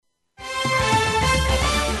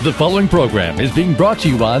The following program is being brought to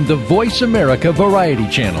you on the Voice America Variety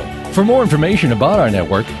Channel. For more information about our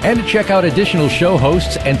network and to check out additional show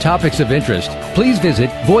hosts and topics of interest, please visit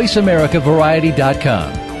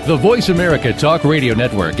voiceamericavariety.com. The Voice America Talk Radio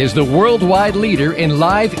Network is the worldwide leader in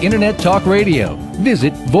live Internet talk radio.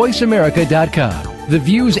 Visit voiceamerica.com. The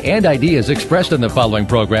views and ideas expressed on the following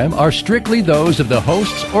program are strictly those of the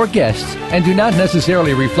hosts or guests and do not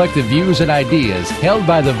necessarily reflect the views and ideas held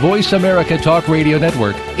by the Voice America Talk Radio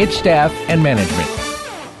Network, its staff, and management.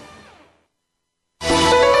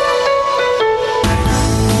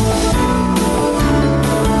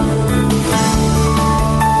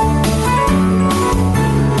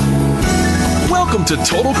 To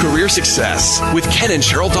Total Career Success with Ken and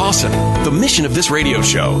Cheryl Dawson. The mission of this radio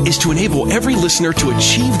show is to enable every listener to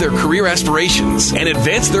achieve their career aspirations and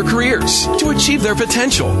advance their careers, to achieve their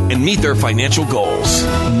potential and meet their financial goals.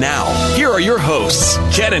 Now, here are your hosts,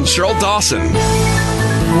 Ken and Cheryl Dawson.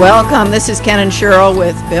 Welcome. This is Ken and Cheryl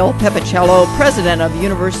with Bill Pepicello, president of the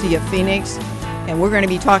University of Phoenix, and we're going to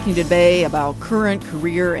be talking today about current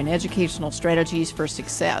career and educational strategies for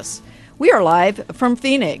success. We are live from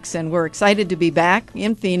Phoenix, and we're excited to be back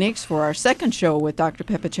in Phoenix for our second show with Dr.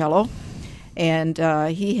 Pepicello. And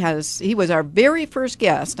he was our very first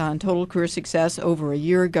guest on Total Career Success over a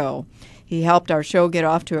year ago. He helped our show get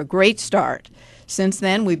off to a great start. Since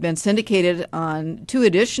then, we've been syndicated on 2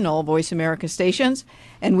 additional Voice America stations,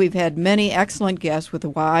 and we've had many excellent guests with a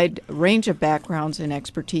wide range of backgrounds and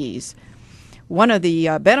expertise. One of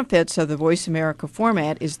the benefits of the Voice America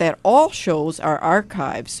format is that all shows are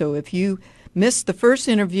archived. So if you missed the first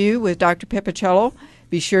interview with Dr. Pepicello,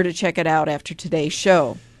 be sure to check it out after today's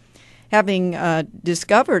show. Having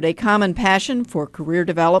discovered a common passion for career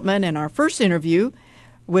development in our first interview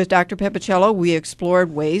with Dr. Pepicello, we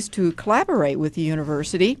explored ways to collaborate with the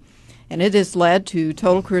university, and it has led to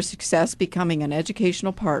Total Career Success becoming an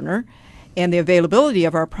educational partner and the availability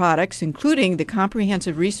of our products, including the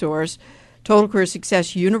comprehensive resource Total Career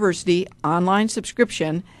Success University online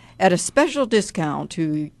subscription at a special discount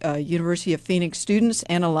to University of Phoenix students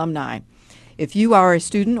and alumni. If you are a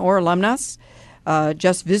student or alumnus,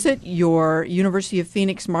 just visit your University of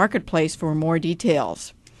Phoenix marketplace for more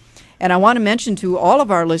details. And I want to mention to all of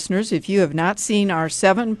our listeners, if you have not seen our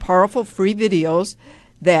 7 powerful free videos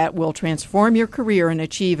that will transform your career and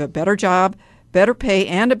achieve a better job, better pay,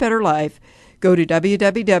 and a better life, go to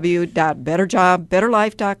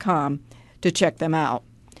www.betterjobbetterlife.com to check them out.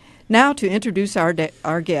 Now to introduce our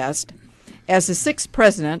guest. As the 6th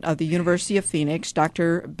president of the University of Phoenix,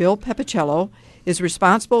 Dr. Bill Pepicello is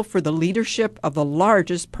responsible for the leadership of the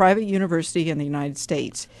largest private university in the United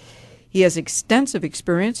States. He has extensive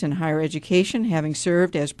experience in higher education, having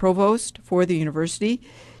served as provost for the university,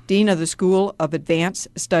 dean of the School of Advanced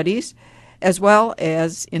Studies, as well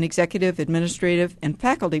as in executive, administrative, and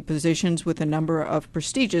faculty positions with a number of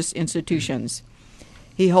prestigious institutions.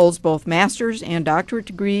 He holds both master's and doctorate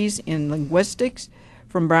degrees in linguistics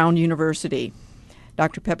from Brown University.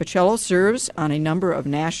 Dr. Pepicello serves on a number of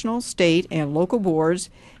national, state, and local boards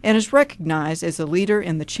and is recognized as a leader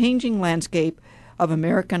in the changing landscape of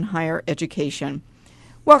American higher education.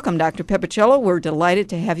 Welcome, Dr. Pepicello. We're delighted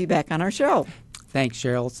to have you back on our show. Thanks,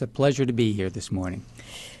 Cheryl. It's a pleasure to be here this morning.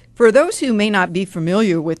 For those who may not be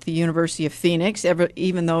familiar with the University of Phoenix,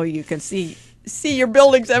 even though you can see your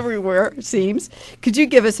buildings everywhere, it seems. Could you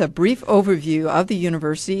give us a brief overview of the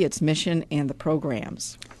university, its mission, and the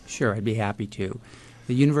programs? Sure, I'd be happy to.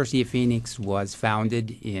 The University of Phoenix was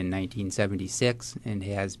founded in 1976 and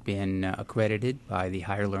has been accredited by the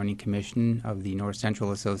Higher Learning Commission of the North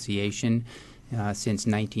Central Association since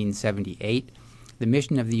 1978. The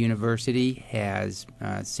mission of the university has,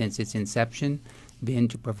 since its inception, been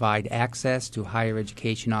to provide access to higher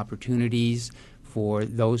education opportunities for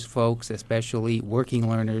those folks, especially working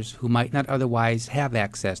learners, who might not otherwise have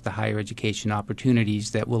access to higher education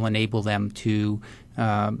opportunities that will enable them to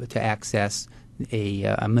access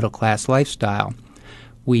a middle-class lifestyle.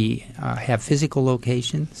 We have physical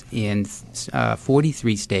locations in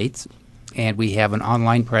 43 states, and we have an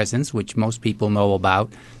online presence, which most people know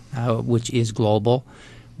about, which is global.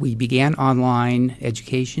 We began online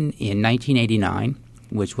education in 1989.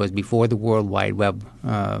 Which was before the World Wide Web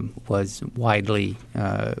was widely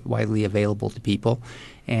available to people,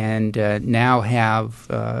 and now have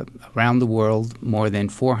around the world more than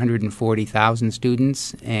 440,000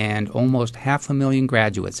 students and almost 500,000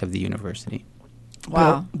 graduates of the university.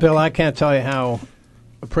 Wow. Bill, I can't tell you how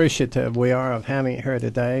appreciative we are of having you here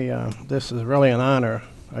today. This is really an honor,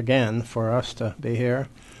 again, for us to be here.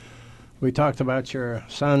 We talked about your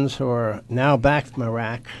sons who are now back from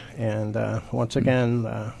Iraq, and once again,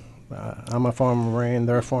 I'm a former Marine,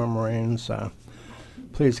 they're former Marines.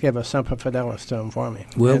 please give a Semper Fidelis to him for me.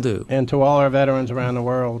 Will do. And to all our veterans around the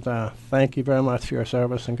world, thank you very much for your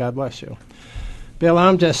service, and God bless you. Bill,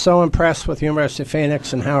 I'm just so impressed with the University of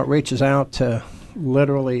Phoenix and how it reaches out to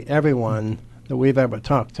literally everyone that we've ever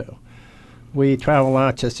talked to. We travel a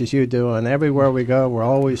lot just as you do, and everywhere we go, we're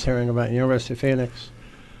always hearing about University of Phoenix.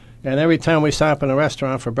 And every time we stop in a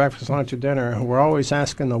restaurant for breakfast, lunch, or dinner, we're always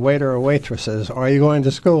asking the waiter or waitresses, are you going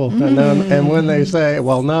to school? And when they say,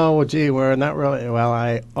 well, no, gee, we're not really,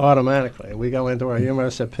 well, we go into our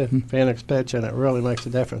University of Phoenix pitch, and it really makes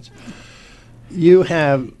a difference. You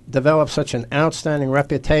have developed such an outstanding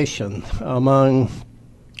reputation among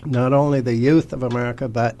not only the youth of America,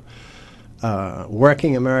 but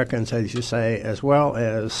working Americans, as you say, as well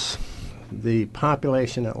as the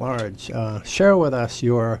population at large. Share with us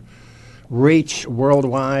your reach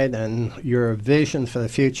worldwide and your vision for the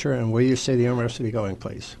future and where you see the university going,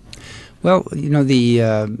 please. Well,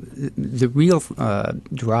 the real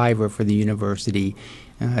driver for the university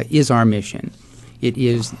is our mission. It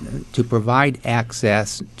is to provide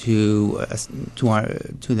access to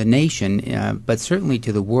the nation, but certainly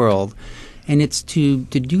to the world. And it's to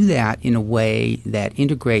do that in a way that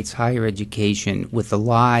integrates higher education with the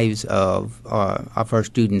lives of our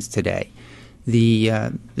students today.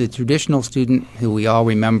 The traditional student who we all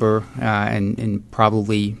remember, and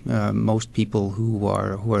probably most people who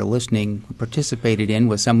are listening participated in,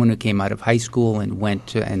 was someone who came out of high school and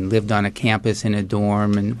went and lived on a campus in a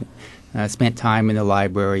dorm and spent time in the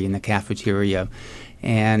library, in the cafeteria.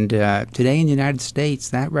 And today in the United States,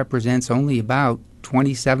 that represents only about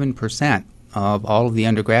 27% of all of the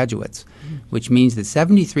undergraduates, which means that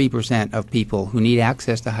 73% of people who need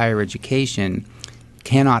access to higher education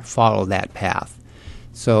cannot follow that path.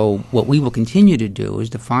 So what we will continue to do is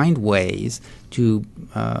to find ways to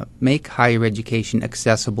make higher education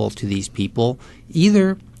accessible to these people,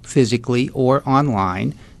 either physically or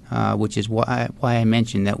online, which is why I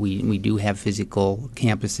mentioned that we do have physical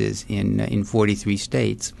campuses in 43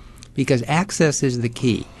 states, because access is the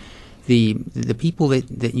key. The people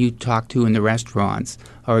that you talk to in the restaurants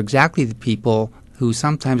are exactly the people who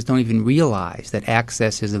sometimes don't even realize that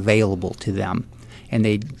access is available to them, and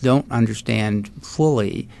they don't understand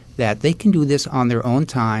fully that they can do this on their own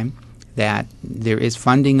time, that there is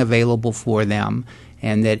funding available for them,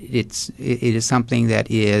 and that it is something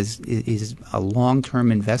that is a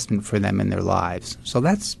long-term investment for them in their lives. So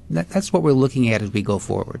that's what we're looking at as we go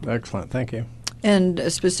forward. Excellent. Thank you.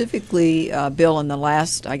 And specifically, Bill, in the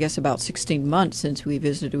last, I guess, about 16 months since we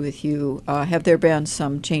visited with you, have there been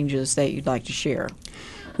some changes that you'd like to share?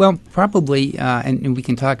 Well, probably, and we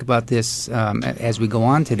can talk about this as we go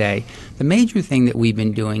on today. The major thing that we've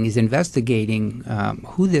been doing is investigating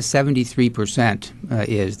who this 73%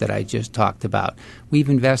 is that I just talked about. We've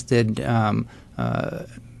invested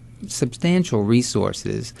substantial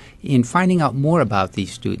resources in finding out more about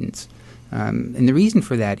these students. And the reason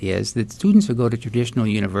for that is that students who go to traditional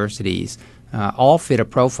universities all fit a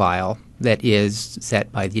profile that is set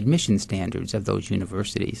by the admission standards of those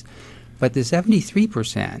universities. But the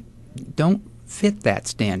 73% don't fit that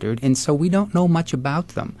standard, and so we don't know much about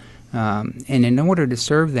them. And in order to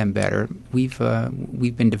serve them better, we've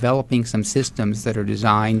been developing some systems that are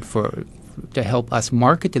designed to help us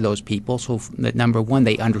market to those people, so that, number one,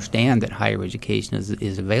 they understand that higher education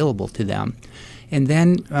is available to them. And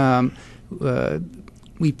then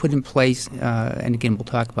we put in place, and again we'll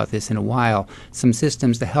talk about this in a while, some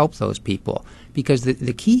systems to help those people. Because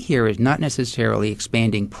the key here is not necessarily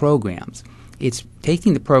expanding programs. It's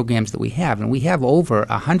taking the programs that we have, and we have over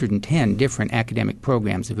 110 different academic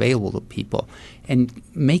programs available to people, and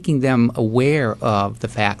making them aware of the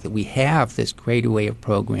fact that we have this great array of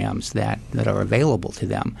programs that are available to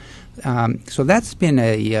them. So that's been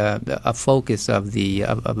a focus of the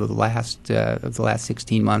last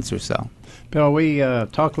 16 months or so. Bill, we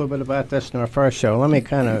talked a little bit about this in our first show. Let me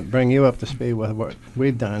kind of bring you up to speed with what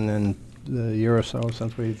we've done in the year or so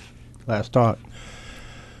since we've last talked.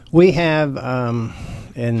 We have,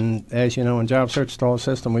 and as you know, in Job Search Stall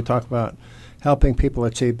System, we talk about helping people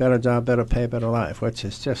achieve better job, better pay, better life, which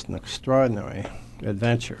is just an extraordinary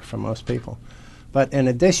adventure for most people. But in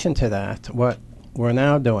addition to that, what we're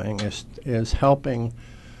now doing is helping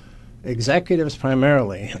executives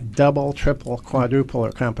primarily double, triple, quadruple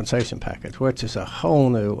their compensation package, which is a whole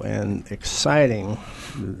new and exciting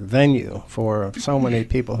venue for so many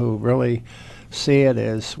people who really see it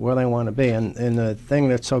as where they want to be. And the thing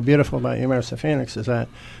that's so beautiful about University of Phoenix is that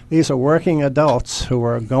these are working adults who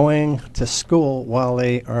are going to school while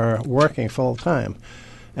they are working full time.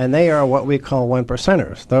 And they are what we call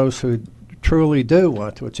 1%ers, those who truly do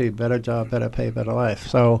want to achieve better job, better pay, better life.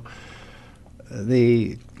 So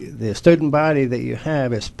the the student body that you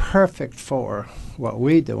have is perfect for what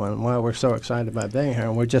we do and why we're so excited about being here.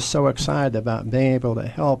 And we're just so excited about being able to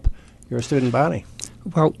help your student body.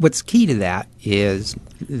 Well, what's key to that is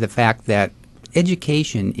the fact that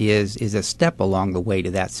education is a step along the way to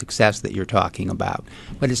that success that you're talking about.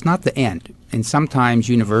 But it's not the end. And sometimes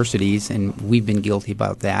universities, and we've been guilty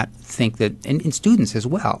about that, think that, and students as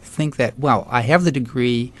well, think that, well, I have the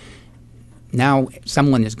degree, now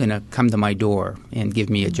someone is going to come to my door and give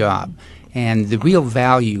me a job. And the real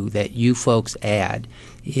value that you folks add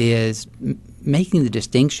is making the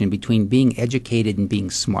distinction between being educated and being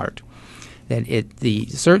smart. That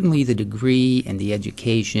certainly the degree and the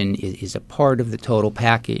education is a part of the total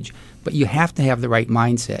package, but you have to have the right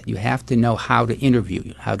mindset. You have to know how to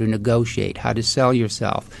interview, how to negotiate, how to sell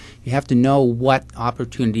yourself. You have to know what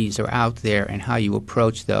opportunities are out there and how you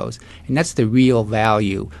approach those. And that's the real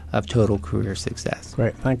value of total career success.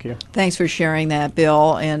 Great, thank you. Thanks for sharing that,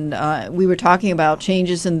 Bill. And we were talking about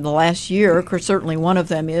changes in the last year. Of course, certainly one of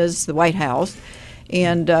them is the White House.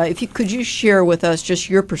 And could you share with us just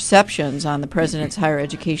your perceptions on the President's higher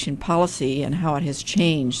education policy and how it has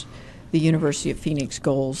changed the University of Phoenix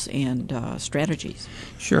goals and strategies?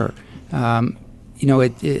 Sure. Certainly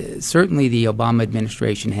the Obama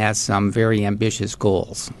administration has some very ambitious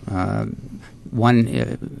goals. The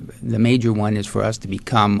major one is for us to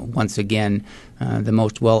become, once again, the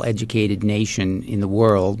most well-educated nation in the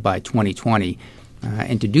world by 2020.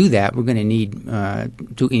 And to do that, we're going to need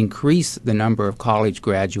to increase the number of college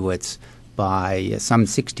graduates by some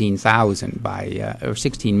 16,000, or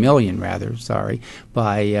 16 million rather,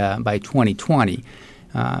 by 2020.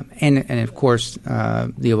 And of course,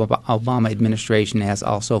 the Obama administration has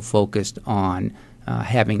also focused on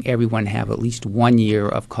having everyone have at least 1 year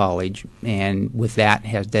of college, and with that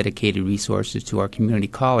has dedicated resources to our community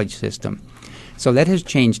college system. So that has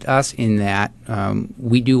changed us in that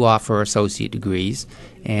we do offer associate degrees,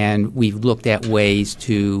 and we've looked at ways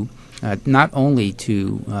to not only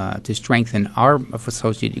to strengthen our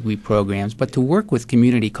associate degree programs, but to work with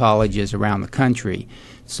community colleges around the country,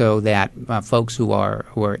 so that folks who are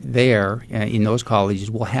there in those colleges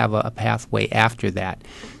will have a pathway after that.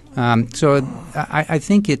 So I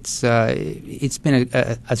think it's been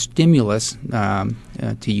a stimulus,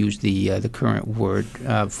 to use the current word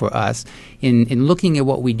for us, in looking at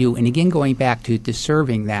what we do, and again going back to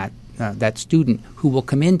serving that student who will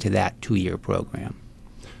come into that 2-year program.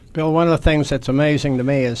 Bill, one of the things that's amazing to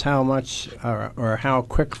me is how much or how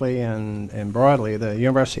quickly and broadly the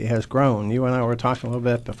university has grown. You and I were talking a little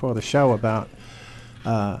bit before the show about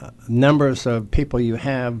numbers of people you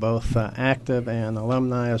have, both active and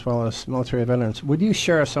alumni, as well as military veterans. Would you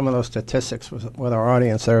share some of those statistics with our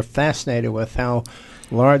audience? They're fascinated with how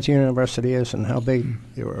large the university is and how big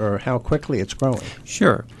or how quickly it's growing.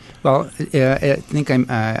 Sure. Well, I think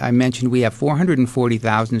I mentioned we have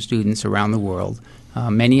 440,000 students around the world,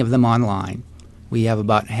 many of them online. We have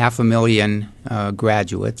about 500,000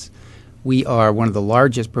 graduates. We are one of the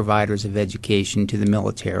largest providers of education to the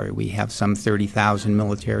military. We have some 30,000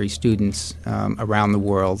 military students around the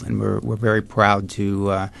world, and we're very proud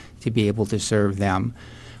to be able to serve them.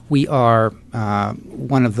 We are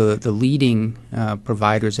one of the leading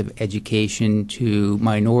providers of education to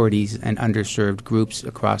minorities and underserved groups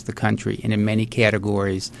across the country, and in many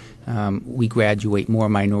categories, we graduate more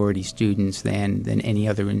minority students than any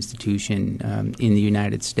other institution in the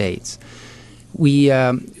United States. We've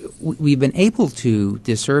been able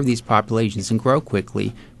to serve these populations and grow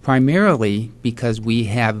quickly, primarily because we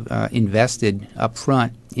have invested up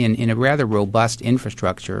front in a rather robust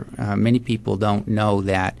infrastructure. Many people don't know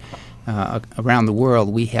that around the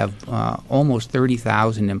world we have almost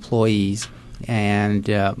 30,000 employees and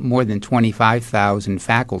more than 25,000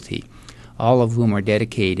 faculty, all of whom are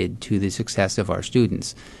dedicated to the success of our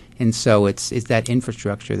students. And so it's that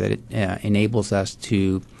infrastructure that enables us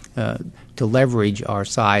to leverage our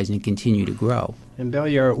size and continue to grow. And Bill,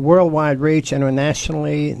 your worldwide reach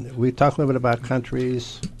internationally, we talked a little bit about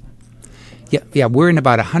countries. Yeah, we're in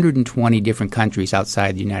about 120 different countries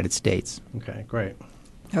outside the United States. Okay, great.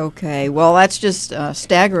 Okay, well, that's just a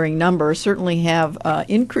staggering number. Certainly have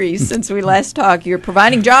increased since we last talked. You're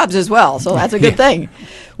providing jobs as well, so that's a good thing.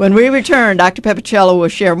 When we return, Dr. Pepicello will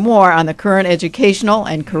share more on the current educational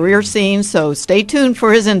and career scene, so stay tuned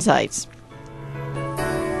for his insights.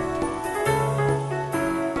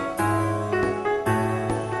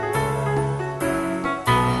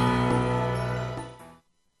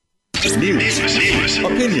 New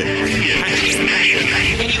opinion.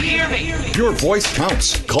 Can you hear me? Your voice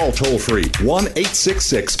counts. Call toll-free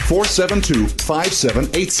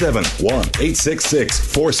 1-866-472-5787.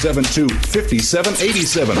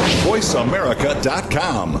 1-866-472-5787.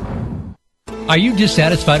 VoiceAmerica.com. Are you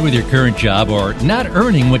dissatisfied with your current job or not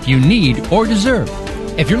earning what you need or deserve?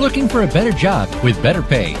 If you're looking for a better job with better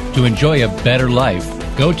pay to enjoy a better life,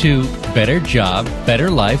 go to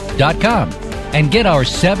betterjobbetterlife.com and get our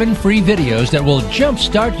 7 free videos that will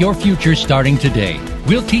jumpstart your future starting today.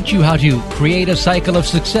 We'll teach you how to create a cycle of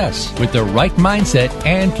success with the right mindset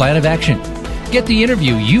and plan of action. Get the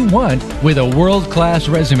interview you want with a world-class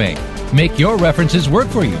resume. Make your references work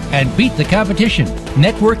for you and beat the competition.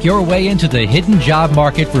 Network your way into the hidden job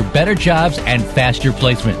market for better jobs and faster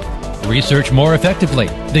placement. Research more effectively.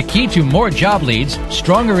 The key to more job leads,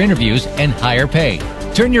 stronger interviews, and higher pay.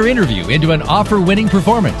 Turn your interview into an offer-winning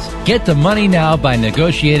performance. Get the money now by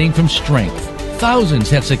negotiating from strength. Thousands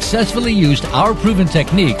have successfully used our proven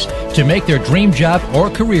techniques to make their dream job or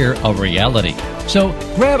career a reality. So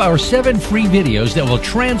grab our 7 free videos that will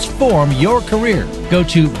transform your career. Go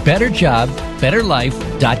to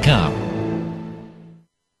betterjobbetterlife.com.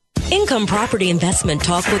 Income Property Investment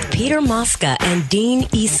Talk with Peter Mosca and Dean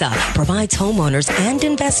Issa provides homeowners and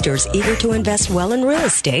investors eager to invest well in real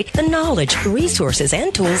estate the knowledge, resources,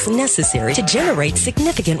 and tools necessary to generate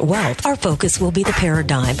significant wealth. Our focus will be the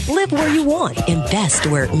paradigm. Live where you want. Invest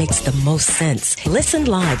where it makes the most sense. Listen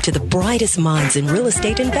live to the brightest minds in real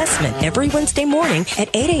estate investment every Wednesday morning at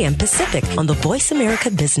 8 a.m. Pacific on the Voice America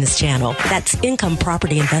Business Channel. That's Income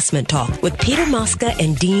Property Investment Talk with Peter Mosca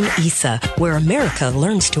and Dean Issa, where America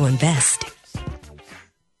learns to invest.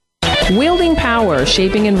 Wielding power,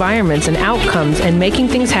 shaping environments and outcomes, and making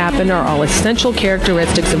things happen are all essential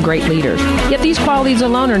characteristics of great leaders. Yet these qualities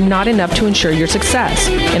alone are not enough to ensure your success.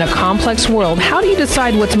 In a complex world, how do you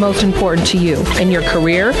decide what's most important to you? In your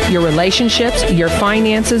career, your relationships, your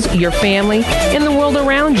finances, your family, in the world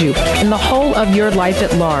around you, and the whole of your life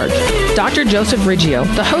at large? Dr. Joseph Riggio,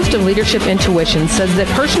 the host of Leadership Intuition, says that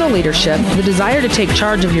personal leadership, the desire to take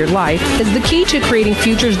charge of your life, is the key to creating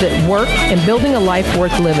futures that work and building a life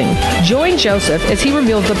worth living. Join Joseph as he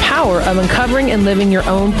reveals the power of uncovering and living your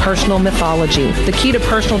own personal mythology, the key to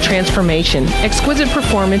personal transformation, exquisite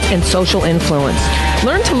performance, and social influence.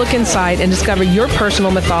 Learn to look inside and discover your personal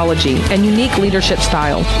mythology and unique leadership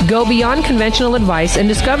style. Go beyond conventional advice and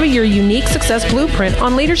discover your unique success blueprint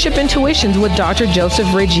on Leadership Intuitions with Dr. Joseph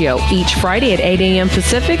Riggio each Friday at 8 a.m.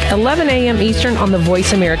 Pacific, 11 a.m. Eastern on the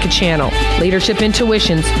Voice America channel. Leadership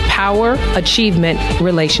Intuitions, power, achievement,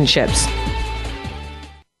 relationships.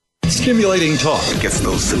 Stimulating talk. It gets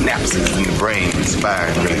those synapses in the brain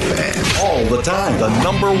firing really fast. All the time. The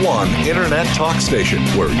 #1 internet talk station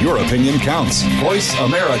where your opinion counts.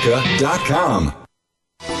 VoiceAmerica.com.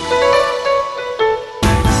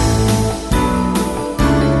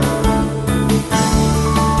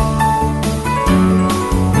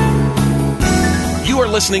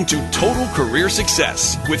 Listening to Total Career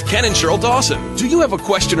Success with Ken and Cheryl Dawson. Do you have a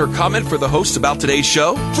question or comment for the hosts about today's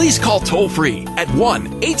show? Please call toll-free at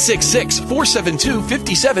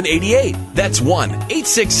 1-866-472-5788. That's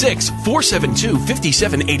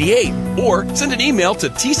 1-866-472-5788. Or send an email to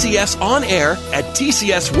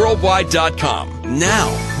tcsonair@tcsworldwide.com.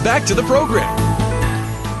 Now, back to the program.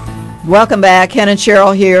 Welcome back. Ken and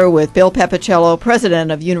Cheryl here with Bill Pepicello, president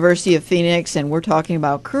of University of Phoenix, and we're talking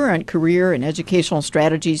about current career and educational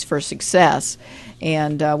strategies for success.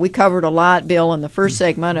 And we covered a lot, Bill, in the first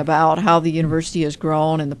segment about how the university has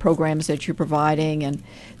grown and the programs that you're providing and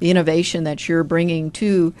the innovation that you're bringing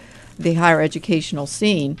to the higher educational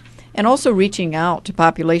scene, and also reaching out to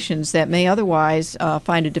populations that may otherwise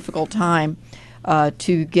find a difficult time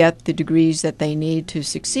to get the degrees that they need to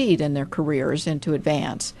succeed in their careers and to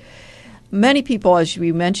advance. Many people, as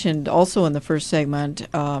we mentioned also in the first segment,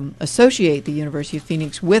 associate the University of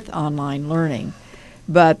Phoenix with online learning,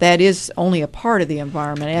 but that is only a part of the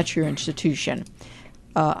environment at your institution.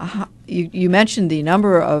 You mentioned the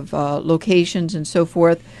number of locations and so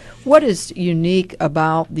forth. What is unique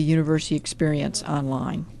about the university experience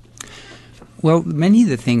online? Well, many of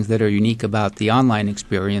the things that are unique about the online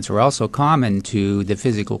experience are also common to the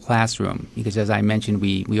physical classroom because, as I mentioned,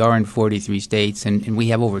 we are in 43 states and we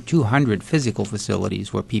have over 200 physical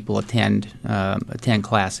facilities where people attend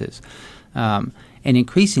classes. And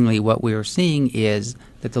increasingly what we are seeing is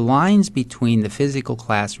that the lines between the physical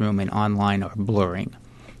classroom and online are blurring,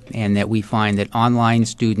 and that we find that online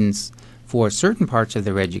students, for certain parts of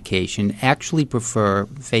their education, actually prefer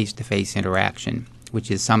face-to-face interaction,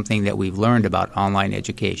 which is something that we've learned about online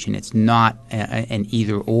education. It's not an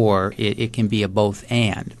either-or. It can be a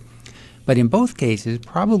both-and. But in both cases,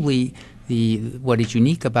 probably What is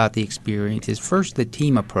unique about the experience is first the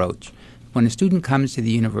team approach. When a student comes to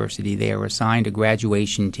the university, they are assigned a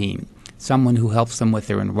graduation team, someone who helps them with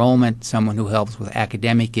their enrollment, someone who helps with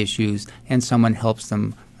academic issues, and someone helps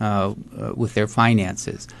them with their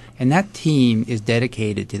finances. And that team is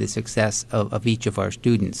dedicated to the success of each of our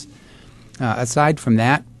students. Aside from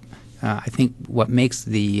that, I think what makes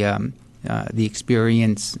the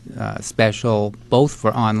experience special, both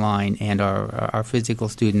for online and our physical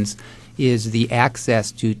students, is the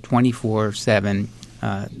access to 24/7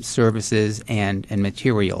 services and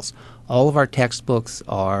materials. All of our textbooks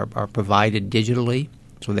are provided digitally,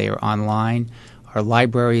 so they are online. Our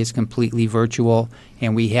library is completely virtual,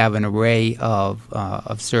 and we have an array of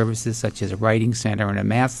services such as a writing center and a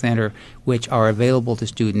math center, which are available to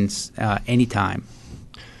students anytime.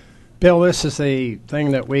 Bill, this is the thing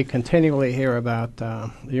that we continually hear about the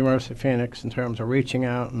University of Phoenix in terms of reaching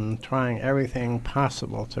out and trying everything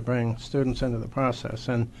possible to bring students into the process.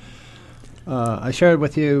 And I shared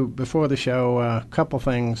with you before the show a couple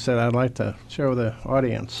things that I'd like to share with the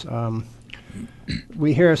audience.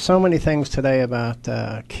 We hear so many things today about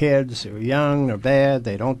kids who are young, they're bad,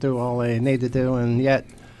 they don't do all they need to do, and yet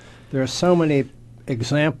there are so many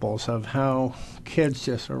examples of how kids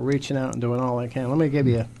just are reaching out and doing all they can. Let me give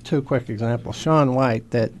you two quick examples. Shaun White,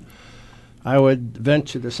 that I would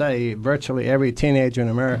venture to say virtually every teenager in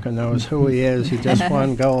America knows who he is. He just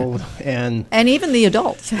won gold. And even the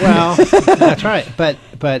adults. Well, that's right. But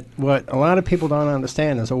what a lot of people don't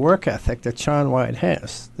understand is the work ethic that Shaun White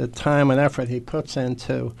has, the time and effort he puts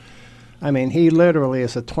into. I mean, he literally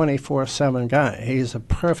is a 24/7 guy. He's a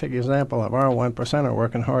perfect example of our 1%er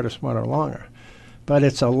working harder, smarter, longer. But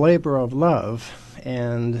it's a labor of love,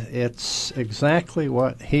 and it's exactly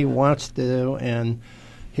what he wants to do, and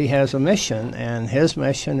he has a mission, and his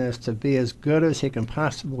mission is to be as good as he can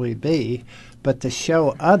possibly be, but to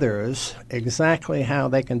show others exactly how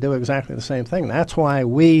they can do exactly the same thing. That's why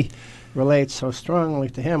we relate so strongly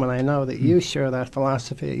to him, and I know that you share that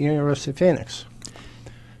philosophy at University of Phoenix.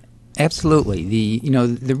 Absolutely.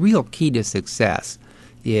 The real key to success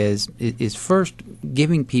is first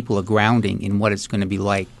giving people a grounding in what it's going to be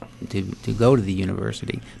like to go to the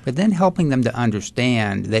university, but then helping them to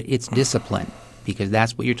understand that it's discipline, because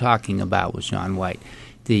that's what you're talking about with Shaun White.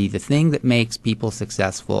 The thing that makes people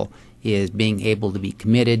successful is being able to be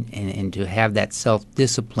committed and to have that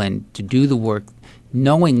self-discipline to do the work,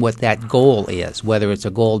 knowing what that goal is, whether it's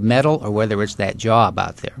a gold medal or whether it's that job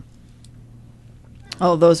out there.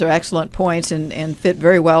 Oh, those are excellent points and fit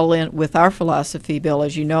very well in with our philosophy, Bill,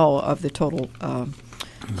 as you know, of the total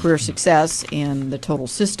career success and the total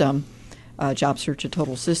system, job search, a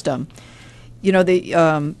total system. You know,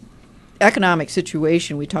 the economic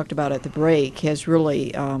situation we talked about at the break has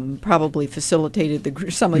really probably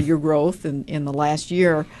facilitated some of your growth in the last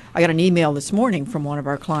year. I got an email this morning from one of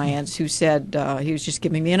our clients who said he was just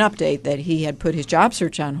giving me an update that he had put his job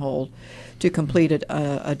search on hold to complete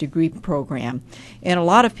a degree program. And a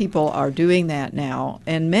lot of people are doing that now,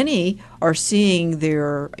 and many are seeing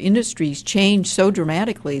their industries change so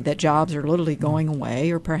dramatically that jobs are literally going away,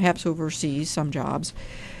 or perhaps overseas, some jobs,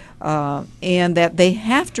 and that they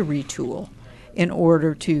have to retool in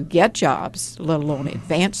order to get jobs, let alone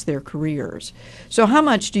advance their careers. So how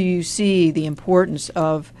much do you see the importance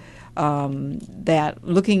of that,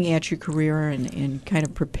 looking at your career and kind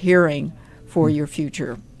of preparing for your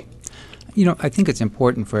future? You know, I think it's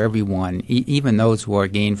important for everyone, even those who are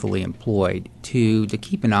gainfully employed, to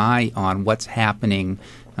keep an eye on what's happening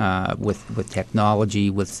with technology,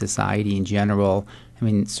 with society in general. I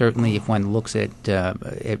mean, certainly if one looks at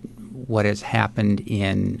what has happened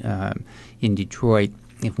in Detroit,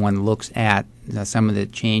 if one looks at some of the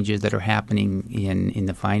changes that are happening in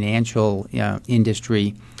the financial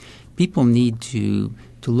industry, people need to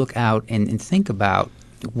look out and think about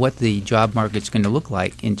what the job market's going to look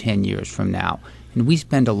like in 10 years from now. And we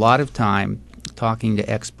spend a lot of time talking to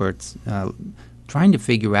experts, trying to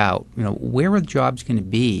figure out, where are jobs going to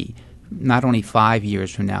be not only 5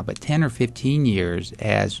 years from now, but 10 or 15 years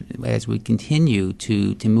as we continue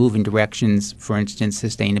to move in directions, for instance,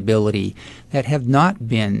 sustainability, that have not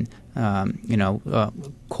been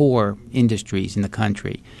core industries in the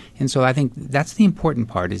country. And so I think that's the important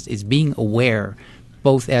part, is being aware,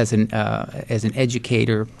 both as an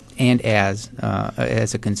educator and as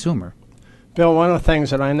a consumer. Bill, one of the things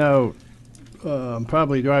that I know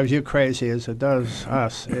probably drives you crazy as it does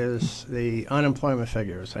us is the unemployment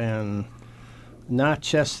figures, and not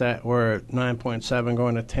just that we're at 9.7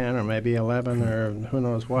 going to 10 or maybe 11 or who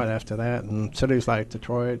knows what after that, and cities like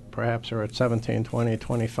Detroit perhaps are at 17, 20,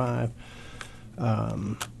 25.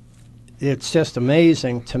 It's just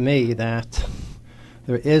amazing to me that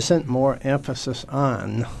there isn't more emphasis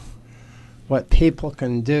on what people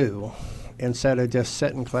can do instead of just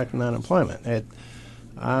sitting collecting unemployment.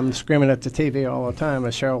 I'm screaming at the TV all the time,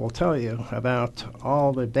 as Cheryl will tell you, about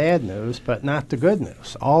all the bad news, but not the good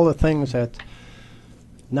news. All the things that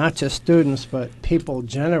not just students, but people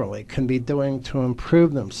generally can be doing to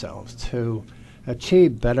improve themselves, to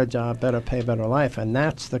achieve better job, better pay, better life. And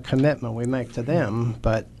that's the commitment we make to them.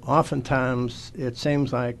 But oftentimes it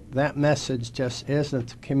seems like that message just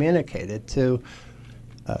isn't communicated to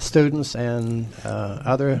students and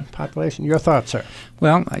other population. Your thoughts, sir?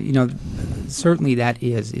 Well, certainly that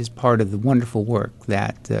is part of the wonderful work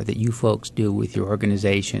that you folks do with your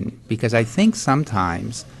organization, because I think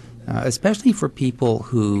sometimes, especially for people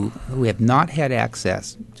who have not had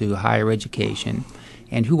access to higher education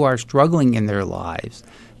and who are struggling in their lives,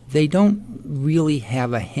 they don't really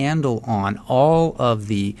have a handle on all of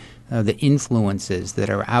the influences that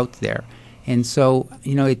are out there. And so,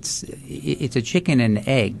 it's a chicken and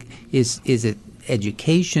egg. Is it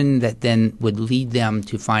education that then would lead them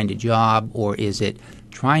to find a job, or is it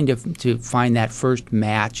trying to find that first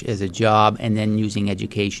match as a job and then using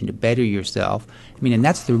education to better yourself? And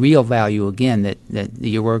that's the real value, again, that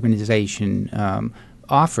your organization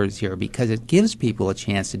offers here, because it gives people a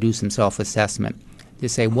chance to do some self-assessment, to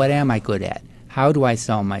say, what am I good at? How do I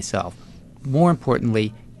sell myself? More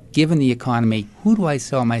importantly, given the economy, who do I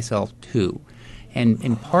sell myself to?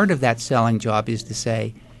 And part of that selling job is to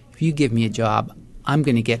say, if you give me a job, I'm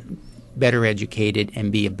going to get better educated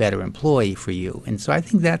and be a better employee for you. And so I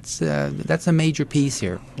think that's a major piece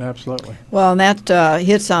here. Absolutely. Well, and that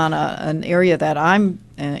hits on an area that I'm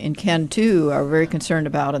and Ken, too, are very concerned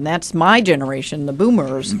about, and that's my generation, the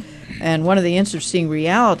boomers. And one of the interesting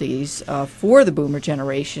realities for the boomer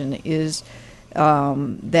generation is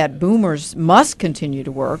that boomers must continue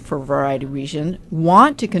to work for a variety of reasons,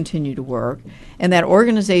 want to continue to work, and that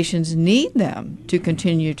organizations need them to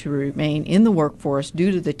continue to remain in the workforce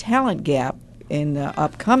due to the talent gap in the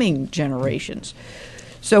upcoming generations.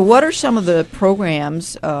 So what are some of the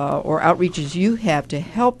programs or outreaches you have to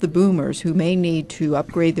help the boomers who may need to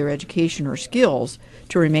upgrade their education or skills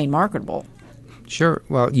to remain marketable? Sure.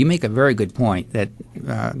 Well, you make a very good point that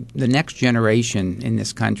the next generation in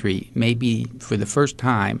this country may be, for the first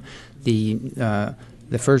time, the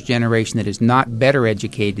first generation that is not better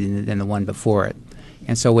educated than the one before it.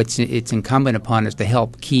 And so it's incumbent upon us to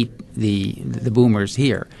help keep the boomers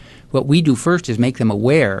here. What we do first is make them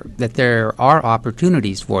aware that there are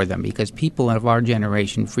opportunities for them, because people of our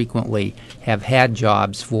generation frequently have had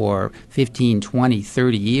jobs for 15, 20,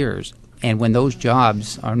 30 years. And when those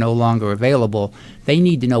jobs are no longer available, they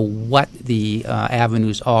need to know what the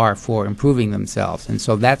avenues are for improving themselves. And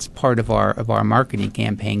so that's part of our marketing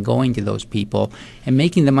campaign, going to those people and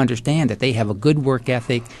making them understand that they have a good work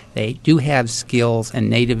ethic, they do have skills and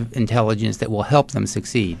native intelligence that will help them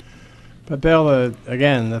succeed. But Bill,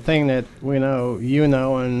 again, the thing that we know,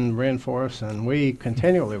 and reinforce, and we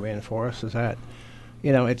continually reinforce, is that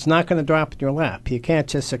it's not going to drop in your lap. You can't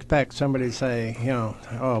just expect somebody to say,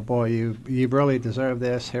 oh boy, you really deserve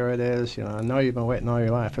this. Here it is. I know you've been waiting all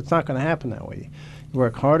your life. It's not going to happen that way. You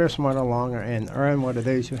work harder, smarter, longer, and earn what it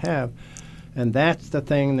is you have. And that's the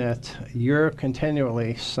thing that you're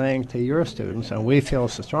continually saying to your students, and we feel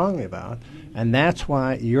so strongly about. And that's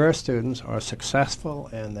why your students are successful,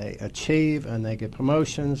 and they achieve, and they get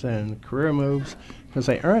promotions and career moves, because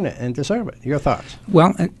they earn it and deserve it. Your thoughts?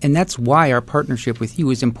 Well, and that's why our partnership with you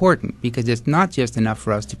is important, because it's not just enough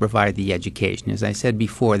for us to provide the education. As I said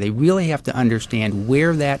before, they really have to understand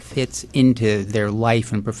where that fits into their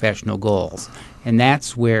life and professional goals. And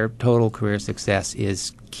that's where total career success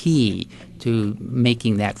is key to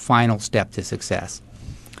making that final step to success.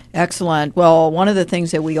 Excellent. Well, one of the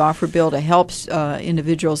things that we offer, Bill, to help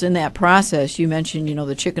individuals in that process, you mentioned,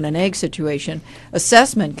 the chicken and egg situation.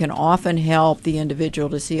 Assessment can often help the individual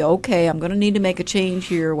to see, okay, I'm going to need to make a change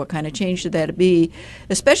here. What kind of change should that be?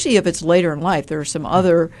 Especially if it's later in life. There are some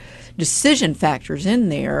other decision factors in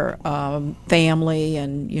there, family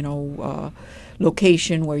and,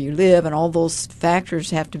 location where you live, and all those factors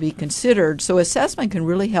have to be considered. So assessment can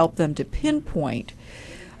really help them to pinpoint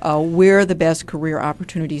where the best career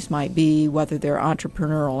opportunities might be, whether they're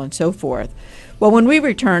entrepreneurial and so forth. Well, when we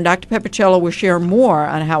return, Dr. Pepicello will share more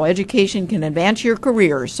on how education can advance your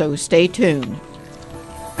career, so stay tuned.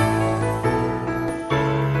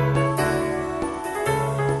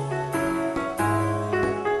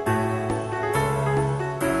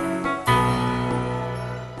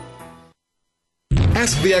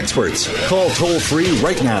 Ask the experts. Call toll-free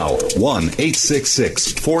right now,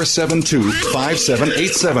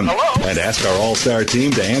 1-866-472-5787. And ask our all-star team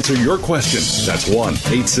to answer your question. That's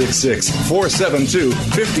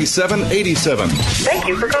 1-866-472-5787. Thank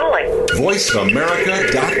you for calling.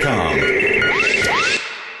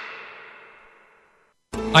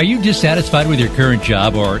 VoiceAmerica.com. Are you dissatisfied with your current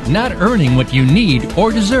job or not earning what you need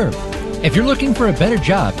or deserve? If you're looking for a better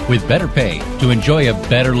job with better pay to enjoy a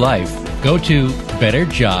better life, go to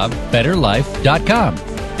betterjobbetterlife.com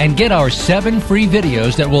and get our 7 free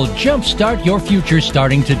videos that will jumpstart your future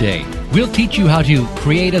starting today. We'll teach you how to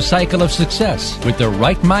create a cycle of success with the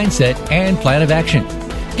right mindset and plan of action.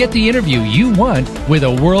 Get the interview you want with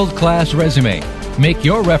a world-class resume. Make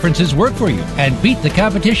your references work for you and beat the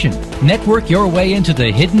competition. Network your way into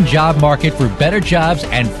the hidden job market for better jobs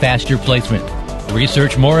and faster placement.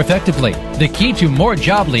 Research more effectively. The key to more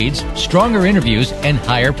job leads, stronger interviews, and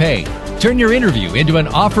higher pay. Turn your interview into an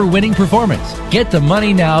offer-winning performance. Get the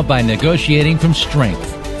money now by negotiating from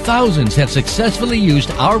strength. Thousands have successfully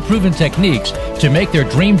used our proven techniques to make their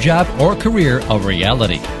dream job or career a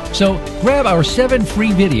reality. So grab our 7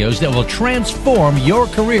 free videos that will transform your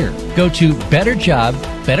career. Go to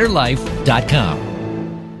betterjobbetterlife.com.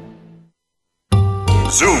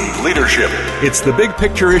 Zoom Leadership. It's the big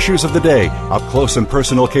picture issues of the day, up close and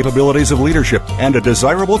personal capabilities of leadership, and a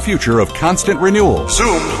desirable future of constant renewal.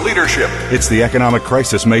 Zoom Leadership. It's the economic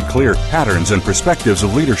crisis made clear, patterns and perspectives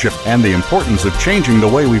of leadership, and the importance of changing the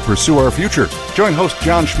way we pursue our future. Join host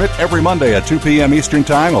John Schmidt every Monday at 2 p.m. Eastern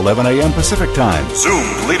Time, 11 a.m. Pacific Time.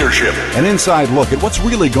 Zoom Leadership. An inside look at what's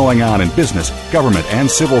really going on in business, government,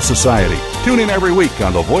 and civil society. Tune in every week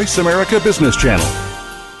on the Voice America Business Channel.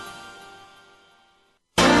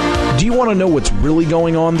 Do you want to know what's really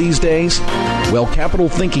going on these days? Well, Capital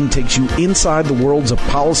Thinking takes you inside the worlds of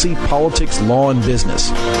policy, politics, law, and business.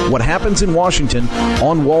 What happens in Washington,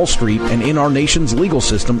 on Wall Street, and in our nation's legal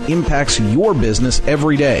system impacts your business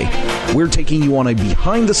every day. We're taking you on a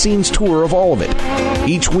behind-the-scenes tour of all of it.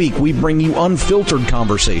 Each week, we bring you unfiltered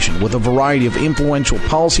conversation with a variety of influential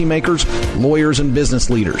policymakers, lawyers, and business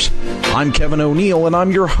leaders. I'm Kevin O'Neill, and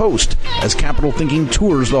I'm your host as Capital Thinking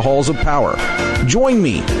tours the halls of power. Join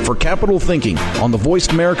me for Capital Thinking on the Voice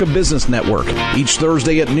America Business Network each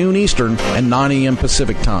Thursday at noon Eastern and 9 a.m.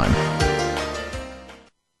 Pacific Time.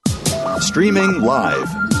 Streaming live.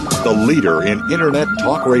 The leader in Internet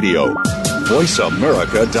talk radio.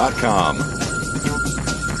 VoiceAmerica.com.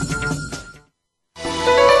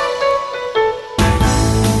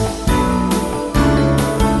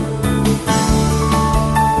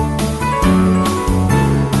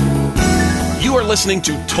 Listening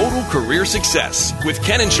to Total Career Success with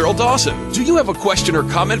Ken and Cheryl Dawson. Do you have a question or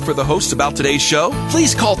comment for the hosts about today's show?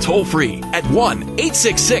 Please call toll-free at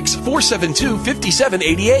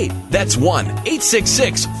 1-866-472-5788. That's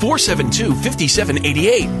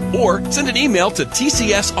 1-866-472-5788. Or send an email to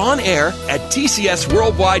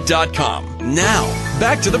tcsonair@tcsworldwide.com. Now,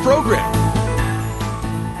 back to the program.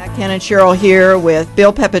 Ken and Cheryl here with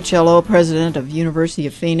Bill Pepicello, president of University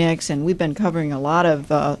of Phoenix, and we've been covering a lot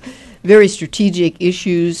of very strategic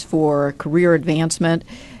issues for career advancement.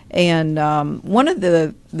 And one of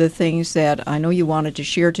the things that I know you wanted to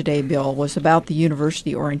share today, Bill, was about the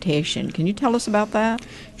university orientation. Can you tell us about that?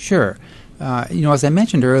 Sure. As I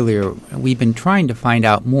mentioned earlier, we've been trying to find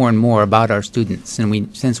out more and more about our students, and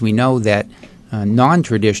since we know that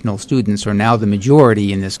non-traditional students are now the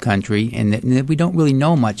majority in this country, and that we don't really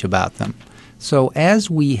know much about them. So as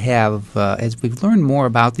we've learned more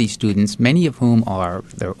about these students, many of whom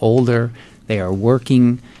they're older, they are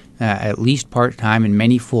working at least part-time and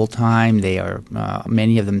many full-time. They are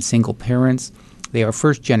many of them single parents. They are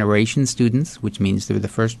first-generation students, which means they're the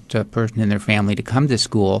first person in their family to come to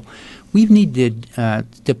school. We've needed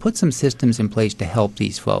to put some systems in place to help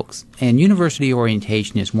these folks, and university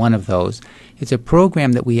orientation is one of those. It's a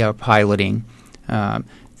program that we are piloting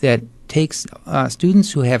that takes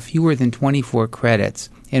students who have fewer than 24 credits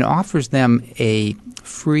and offers them a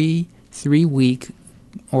free 3-week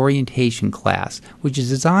orientation class, which is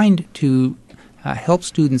designed to help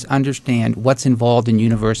students understand what's involved in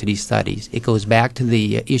university studies. It goes back to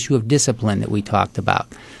the issue of discipline that we talked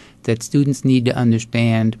about, that students need to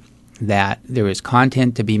understand that there is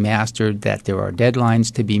content to be mastered, that there are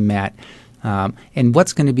deadlines to be met, and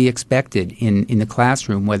what's going to be expected in the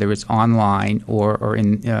classroom, whether it's online or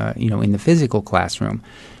in the physical classroom.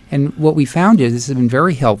 And what we found is this has been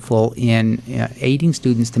very helpful in aiding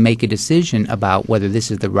students to make a decision about whether this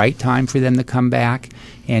is the right time for them to come back,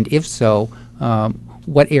 and if so,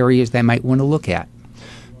 what areas they might want to look at.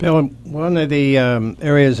 Bill, one of the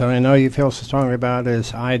areas that I know you feel so strongly about,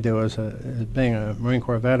 as I do as being a Marine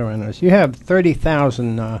Corps veteran, is you have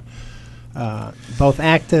 30,000 both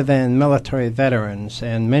active and military veterans,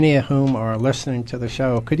 and many of whom are listening to the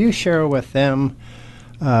show. Could you share with them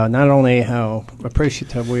not only how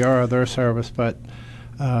appreciative we are of their service, but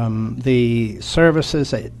the services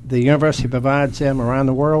that the university provides them around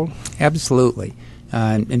the world? Absolutely.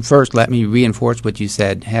 And first, let me reinforce what you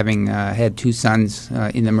said. Having had two sons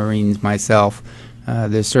in the Marines myself,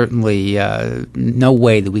 there's certainly no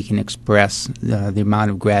way that we can express the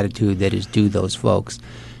amount of gratitude that is due those folks.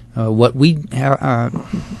 What we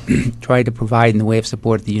try to provide in the way of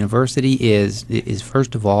support at the university is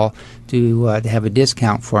first of all, to have a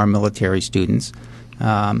discount for our military students.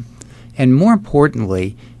 And more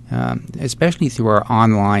importantly, especially through our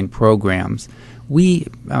online programs, we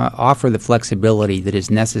offer the flexibility that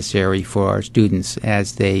is necessary for our students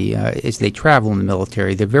as they travel in the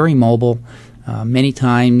military. They're very mobile. Many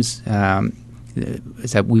times,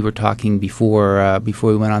 as we were talking before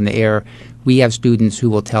we went on the air, we have students who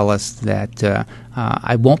will tell us that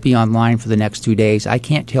I won't be online for the next 2 days. I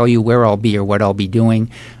can't tell you where I'll be or what I'll be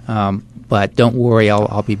doing, but don't worry,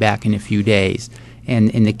 I'll be back in a few days. And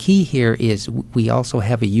the key here is we also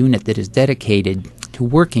have a unit that is dedicated to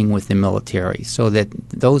working with the military, so that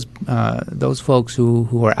those folks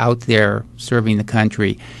who are out there serving the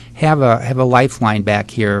country have a lifeline back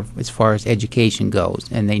here as far as education goes,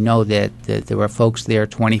 and they know that there are folks there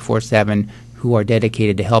 24/7 who are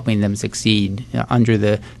dedicated to helping them succeed under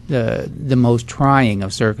the most trying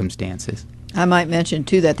of circumstances. I might mention,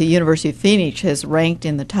 too, that the University of Phoenix has ranked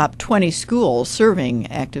in the top 20 schools serving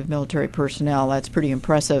active military personnel. That's pretty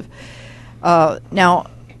impressive. Now,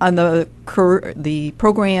 on the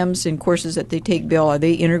programs and courses that they take, Bill, are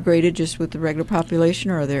they integrated just with the regular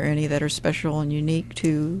population, or are there any that are special and unique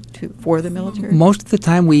for the military? Most of the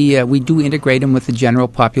time we do integrate them with the general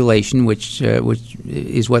population, which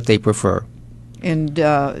is what they prefer. And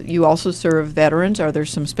you also serve veterans. Are there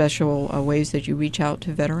some special ways that you reach out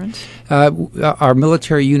to veterans? Our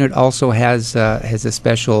military unit also has a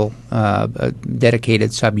special dedicated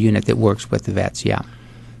subunit that works with the vets, yeah.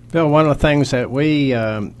 Bill, one of the things that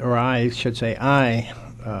I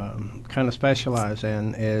kind of specialize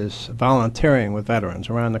in is volunteering with veterans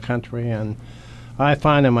around the country. And I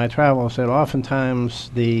find in my travels that oftentimes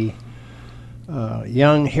the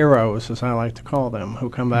young heroes, as I like to call them, who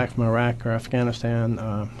come back from Iraq or Afghanistan,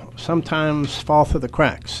 sometimes fall through the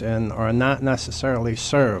cracks and are not necessarily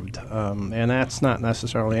served. And that's not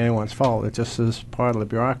necessarily anyone's fault. It just is part of the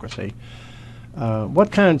bureaucracy.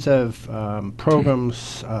 What kinds of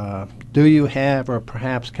programs do you have, or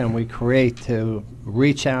perhaps can we create to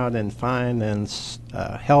reach out and find and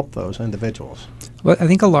help those individuals? Well, I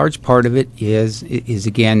think a large part of it is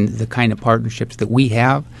again the kind of partnerships that we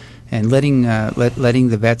have, and letting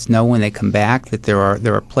the vets know when they come back that there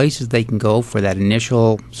are places they can go for that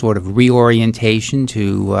initial sort of reorientation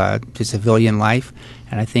to civilian life.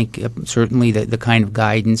 And I think certainly the kind of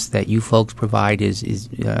guidance that you folks provide is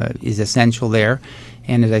essential there.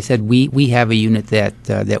 And as I said, we have a unit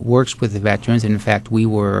that works with the veterans. And in fact,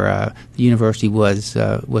 the university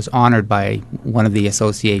was honored by one of the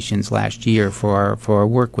associations last year for our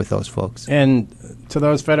work with those folks. And to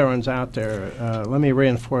those veterans out there, let me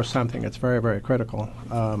reinforce something that's very, very critical.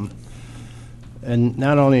 And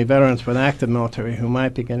not only veterans but active military who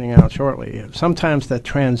might be getting out shortly. Sometimes the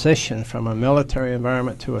transition from a military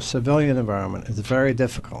environment to a civilian environment is very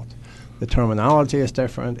difficult. The terminology is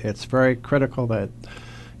different. It's very critical that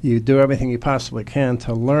you do everything you possibly can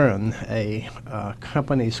to learn a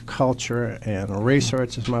company's culture and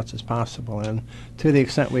research as much as possible. And to the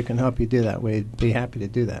extent we can help you do that, we'd be happy to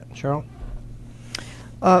do that. Cheryl?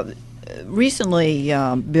 Recently,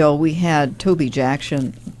 Bill, we had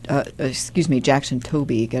Jackson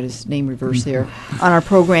Toby, got his name reversed there, on our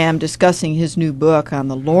program discussing his new book on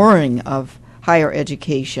the lowering of higher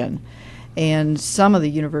education. And some of the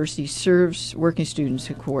university serves working students,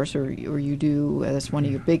 of course, or you do, that's one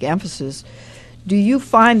of your big emphasis. Do you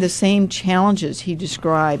find the same challenges he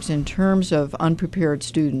describes in terms of unprepared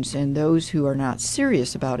students and those who are not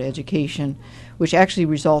serious about education, which actually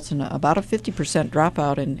results in about a 50%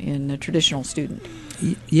 dropout in a traditional student?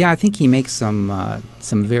 Yeah, I think he makes some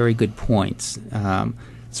very good points.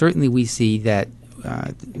 Certainly we see that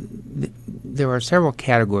there are several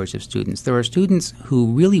categories of students. There are students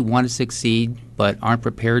who really want to succeed but aren't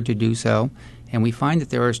prepared to do so. And we find that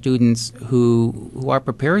there are students who are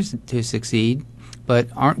prepared to succeed but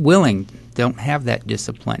aren't willing, don't have that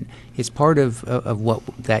discipline. It's part of what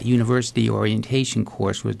that university orientation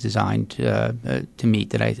course was designed to meet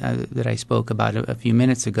that I spoke about a few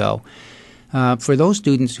minutes ago. For those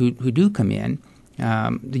students who do come in,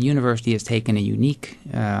 the university has taken a unique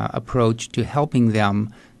approach to helping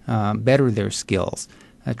them better their skills.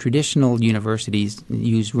 Traditional universities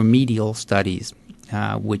use remedial studies,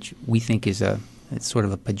 which we think is it's sort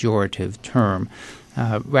of a pejorative term.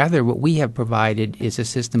 Rather, what we have provided is a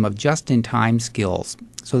system of just-in-time skills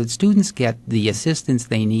so that students get the assistance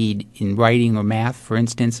they need in writing or math, for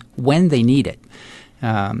instance, when they need it.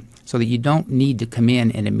 So that you don't need to come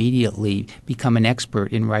in and immediately become an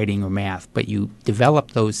expert in writing or math, but you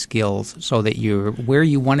develop those skills so that you're where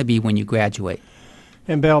you want to be when you graduate.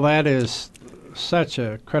 And Bill, that is such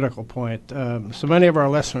a critical point. So many of our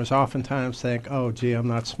listeners oftentimes think, oh, gee, I'm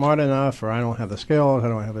not smart enough, or I don't have the skills, I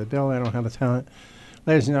don't have the ability, I don't have the talent.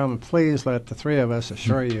 Ladies and gentlemen, please let the three of us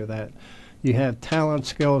assure you that you have talent,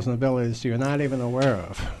 skills, and abilities you're not even aware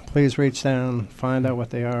of. Please reach down, find out what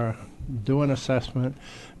they are, do an assessment,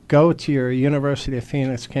 go to your University of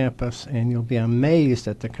Phoenix campus, and you'll be amazed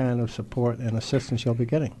at the kind of support and assistance you'll be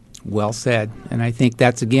getting. Well said. And I think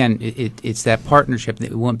that's, again, it's that partnership that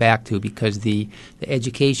we went back to, because the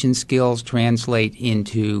education skills translate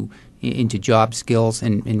into job skills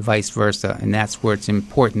and vice versa. And that's where it's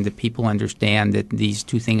important that people understand that these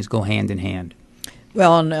two things go hand in hand.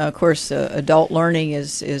 Well, and of course, adult learning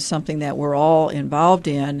is something that we're all involved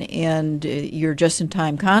in, and your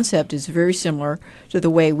just-in-time concept is very similar to the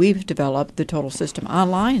way we've developed the total system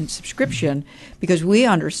online subscription, because we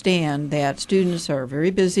understand that students are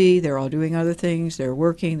very busy, they're all doing other things, they're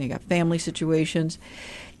working, they got family situations,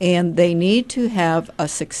 and they need to have a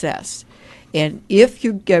success. And if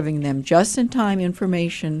you're giving them just-in-time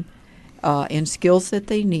information and skills that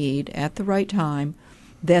they need at the right time,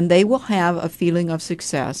 then they will have a feeling of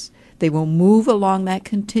success. They will move along that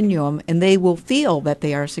continuum, and they will feel that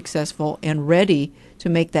they are successful and ready to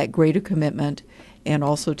make that greater commitment and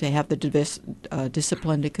also to have the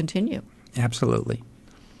discipline to continue. Absolutely.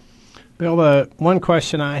 Bill, the one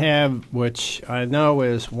question I have, which I know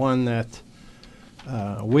is one that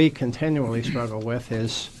we continually struggle with,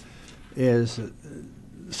 is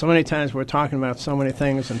so many times we're talking about so many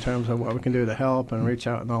things in terms of what we can do to help and reach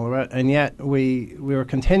out and all of that, and yet we were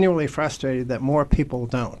continually frustrated that more people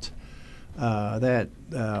don't. That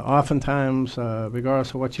oftentimes,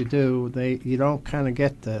 regardless of what you do, you don't kind of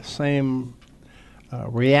get the same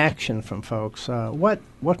reaction from folks.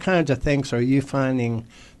 What kinds of things are you finding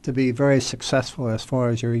to be very successful as far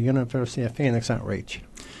as your University of Phoenix outreach?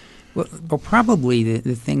 Well, probably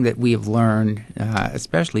the thing that we have learned,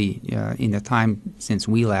 especially in the time since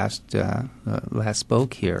we last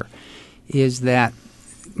spoke here, is that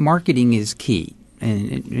marketing is key.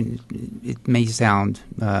 And it may sound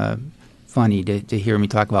funny to hear me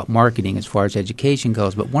talk about marketing as far as education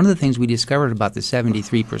goes, but one of the things we discovered about the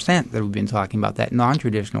 73% that we've been talking about, that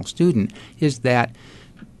non-traditional student, is that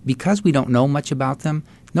because we don't know much about them,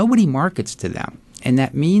 nobody markets to them. And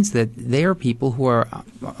that means that they are people who are,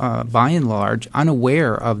 by and large,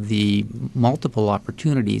 unaware of the multiple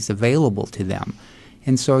opportunities available to them.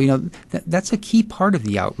 And so, that's a key part of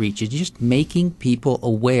the outreach, is just making people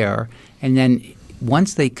aware. And then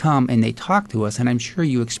once they come and they talk to us, and I'm sure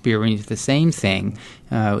you experience the same thing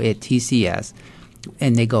at TCS,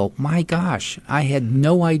 and they go, my gosh, I had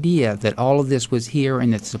no idea that all of this was here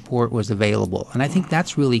and that support was available. And I think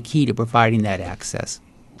that's really key to providing that access.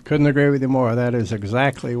 Couldn't agree with you more. That is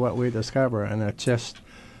exactly what we discover, and it's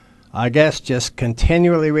just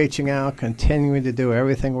continually reaching out, continuing to do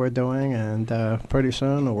everything we're doing, and pretty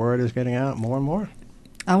soon the word is getting out more and more.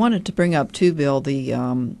 I wanted to bring up, too, Bill, the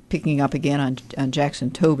picking up again on Jackson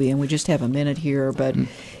Toby, and we just have a minute here, but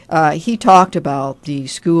he talked about the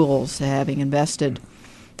schools having invested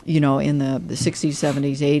in the 60s,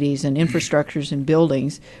 70s, 80s, and infrastructures and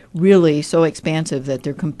buildings really so expansive that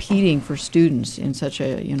they're competing for students in such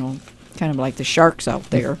a, kind of like the sharks out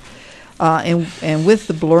there. And with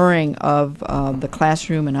the blurring of the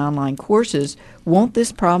classroom and online courses, won't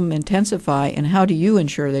this problem intensify, and how do you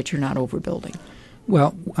ensure that you're not overbuilding?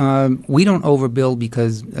 Well, we don't overbuild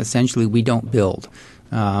because essentially we don't build.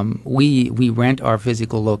 We rent our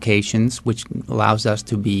physical locations, which allows us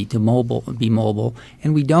to be mobile,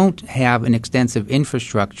 and we don't have an extensive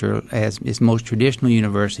infrastructure as most traditional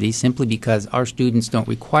universities, simply because our students don't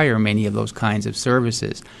require many of those kinds of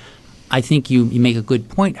services. I think you make a good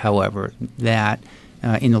point, however, that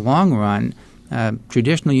in the long run,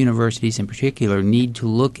 traditional universities in particular need to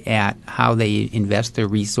look at how they invest their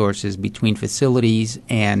resources between facilities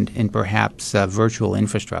and perhaps virtual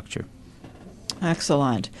infrastructure.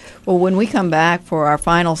 Excellent. Well, when we come back for our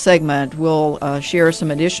final segment, we'll share some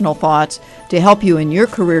additional thoughts to help you in your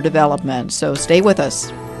career development. So stay with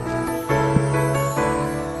us.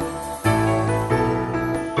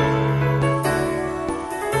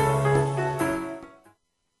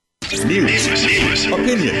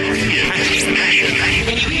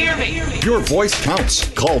 me? Your voice counts.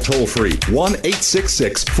 Call toll-free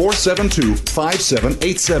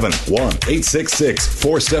 1-866-472-5787.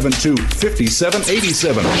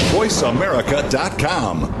 1-866-472-5787.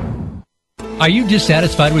 VoiceAmerica.com. Are you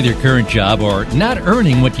dissatisfied with your current job or not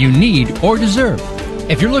earning what you need or deserve?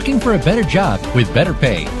 If you're looking for a better job with better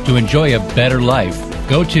pay to enjoy a better life,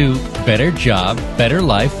 go to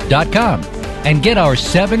betterjobbetterlife.com and get our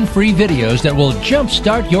 7 free videos that will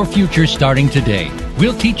jumpstart your future starting today.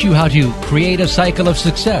 We'll teach you how to create a cycle of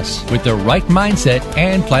success with the right mindset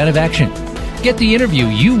and plan of action. Get the interview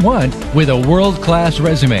you want with a world-class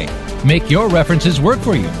resume. Make your references work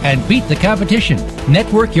for you and beat the competition.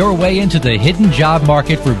 Network your way into the hidden job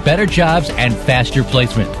market for better jobs and faster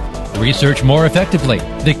placement. Research more effectively.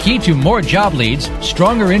 The key to more job leads,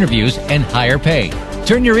 stronger interviews, and higher pay.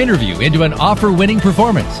 Turn your interview into an offer-winning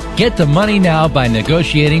performance. Get the money now by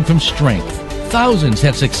negotiating from strength. Thousands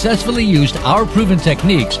have successfully used our proven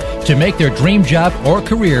techniques to make their dream job or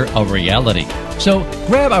career a reality. So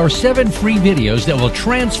grab our 7 free videos that will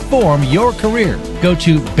transform your career. Go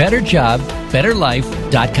to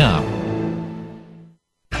betterjobbetterlife.com.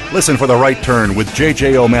 Listen for The Right Turn with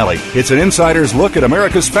J.J. O'Malley. It's an insider's look at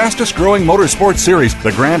America's fastest-growing motorsports series,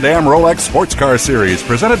 the Grand Am Rolex Sports Car Series,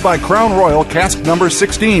 presented by Crown Royal Cask Number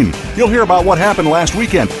 16. You'll hear about what happened last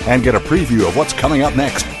weekend and get a preview of what's coming up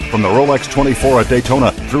next. From the Rolex 24 at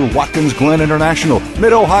Daytona through Watkins Glen International,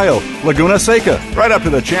 Mid-Ohio, Laguna Seca, right up to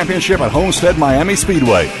the championship at Homestead Miami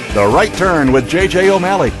Speedway. The Right Turn with J.J.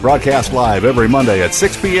 O'Malley, broadcast live every Monday at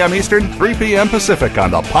 6 p.m. Eastern, 3 p.m. Pacific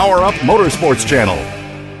on the Power Up Motorsports Channel.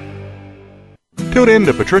 Tune in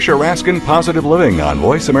to Patricia Raskin Positive Living on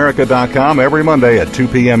VoiceAmerica.com every Monday at 2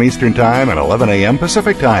 p.m. Eastern Time and 11 a.m.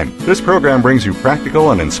 Pacific Time. This program brings you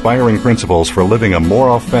practical and inspiring principles for living a more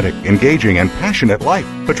authentic, engaging, and passionate life.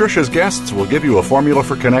 Patricia's guests will give you a formula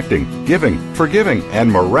for connecting, giving, forgiving,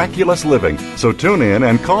 and miraculous living. So tune in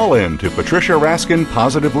and call in to Patricia Raskin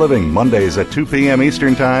Positive Living Mondays at 2 p.m.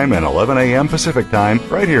 Eastern Time and 11 a.m. Pacific Time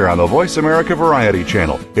right here on the Voice America Variety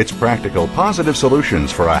Channel. It's practical, positive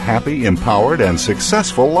solutions for a happy, empowered, and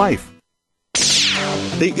successful life.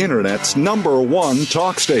 The Internet's #1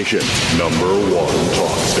 talk station. #1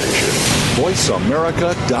 talk station.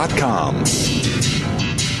 VoiceAmerica.com.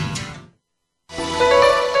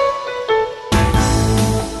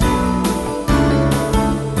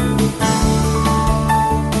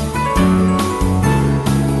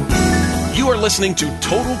 Listening to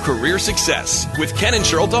Total Career Success with Ken and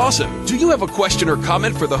Cheryl Dawson. Do you have a question or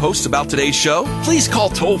comment for the hosts about today's show? Please call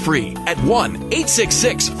toll-free at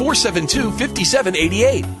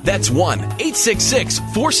 1-866-472-5788. That's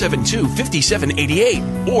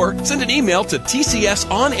 1-866-472-5788. Or send an email to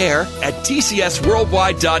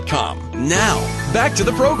tcsonair@tcsworldwide.com. Now, back to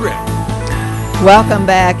the program. Welcome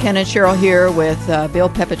back. Ken and Cheryl here with Bill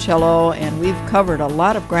Pepicello, and we've covered a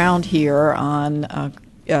lot of ground here on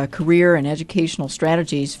career and educational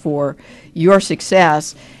strategies for your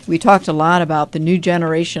success. We talked a lot about the new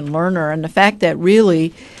generation learner and the fact that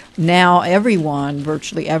really now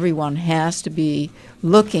virtually everyone has to be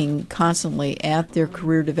looking constantly at their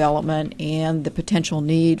career development and the potential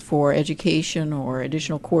need for education or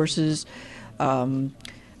additional courses,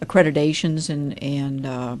 accreditations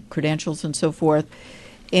and credentials and so forth.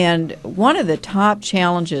 And one of the top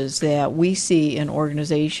challenges that we see in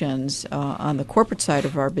organizations on the corporate side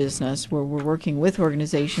of our business, where we're working with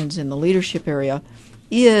organizations in the leadership area,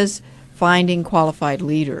 is finding qualified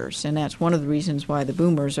leaders. And that's one of the reasons why the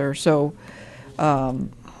boomers are so,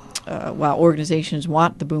 while organizations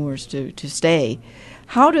want the boomers to stay.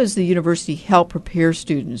 How does the university help prepare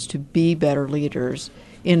students to be better leaders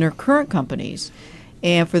in their current companies?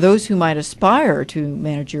 And for those who might aspire to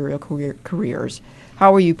managerial careers,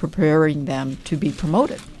 how are you preparing them to be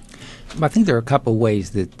promoted? I think there are a couple of ways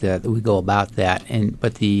that we go about that,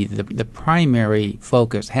 but the primary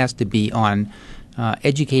focus has to be on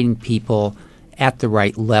educating people at the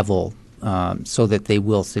right level so that they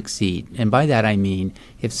will succeed. And by that I mean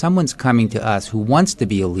if someone's coming to us who wants to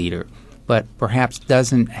be a leader but perhaps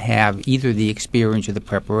doesn't have either the experience or the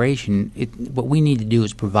preparation, what we need to do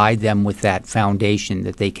is provide them with that foundation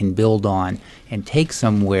that they can build on and take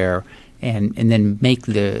somewhere and then make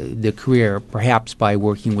the career, perhaps by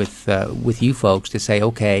working with you folks to say,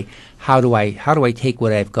 okay, how do I take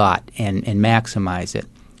what I've got and maximize it?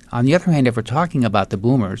 On the other hand, if we're talking about the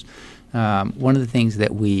boomers, one of the things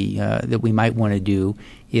that we might want to do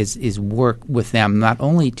is work with them not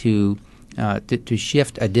only to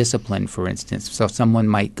shift a discipline, for instance. So someone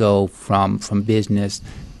might go from business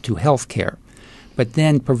to healthcare, but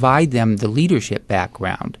then provide them the leadership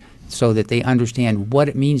background so that they understand what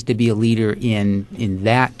it means to be a leader in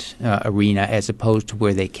that arena as opposed to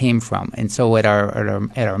where they came from. And so at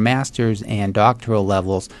our master's and doctoral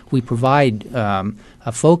levels, we provide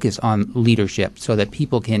a focus on leadership so that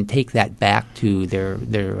people can take that back to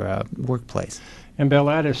their workplace. And Bill,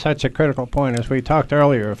 that is such a critical point. As we talked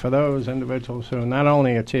earlier, for those individuals who not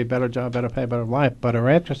only achieve better job, better pay, better life, but are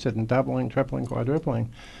interested in doubling, tripling,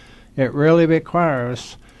 quadrupling, it really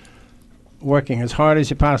requires working as hard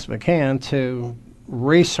as you possibly can to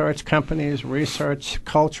research companies, research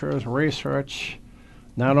cultures, research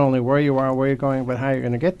not only where you are, where you're going, but how you're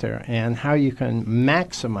going to get there and how you can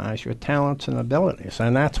maximize your talents and abilities.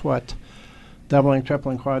 And that's what doubling,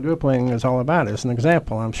 tripling, quadrupling is all about. As an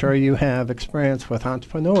example, I'm sure you have experience with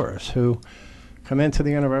entrepreneurs who come into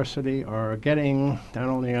the university or are getting not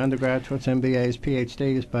only undergraduates, MBAs,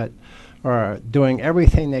 PhDs, but are doing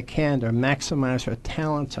everything they can to maximize their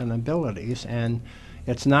talents and abilities. And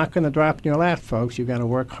it's not going to drop in your lap, folks. You've got to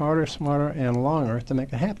work harder, smarter, and longer to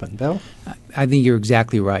make it happen. Bill? I think you're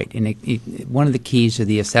exactly right. And one of the keys to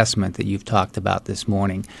the assessment that you've talked about this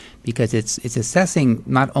morning, because it's assessing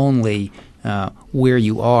not only where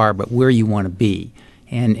you are, but where you want to be,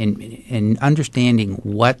 and understanding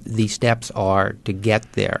what the steps are to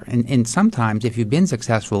get there. And sometimes, if you've been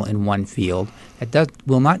successful in one field, that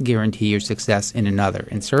will not guarantee your success in another.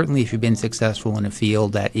 And certainly, if you've been successful in a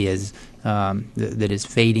field that is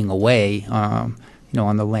fading away, on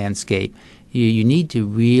the landscape, you need to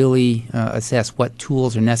really assess what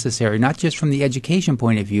tools are necessary, not just from the education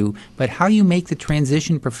point of view, but how you make the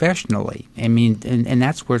transition professionally. I mean, and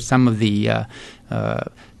that's where some of the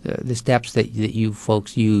steps that you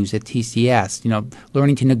folks use at TCS,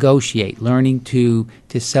 learning to negotiate, learning to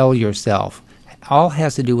sell yourself, all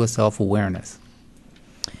has to do with self-awareness.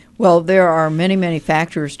 Well, there are many, many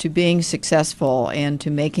factors to being successful and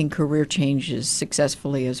to making career changes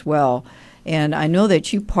successfully as well. And I know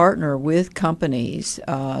that you partner with companies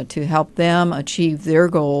to help them achieve their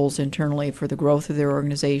goals internally for the growth of their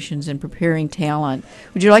organizations and preparing talent.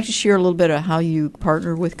 Would you like to share a little bit of how you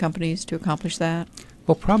partner with companies to accomplish that?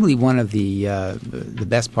 Well, probably one of the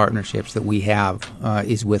best partnerships that we have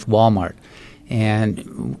is with Walmart.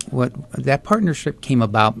 And what that partnership came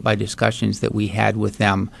about by discussions that we had with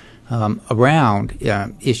them around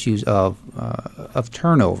issues of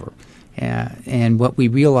turnover. And what we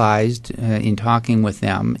realized in talking with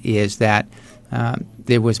them is that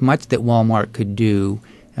there was much that Walmart could do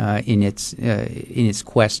in its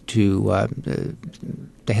quest to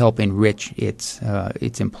help enrich its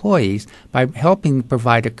employees by helping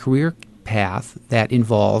provide a career path that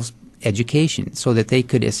involves education, so that they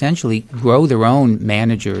could essentially grow their own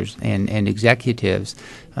managers and executives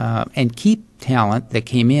and keep talent that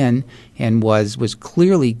came in and was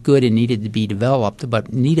clearly good and needed to be developed,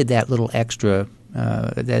 but needed that little extra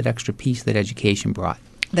piece that education brought.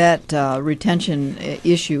 That retention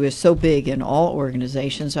issue is so big in all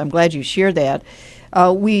organizations. I'm glad you shared that.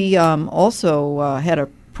 We also had a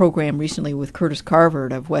program recently with Curtis Carver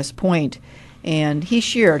of West Point, and he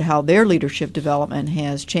shared how their leadership development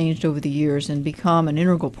has changed over the years and become an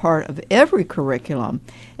integral part of every curriculum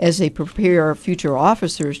as they prepare future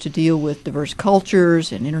officers to deal with diverse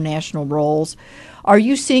cultures and international roles. Are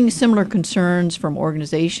you seeing similar concerns from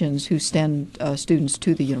organizations who send students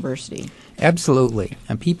to the university? Absolutely.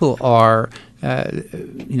 And people are,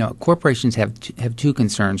 corporations have two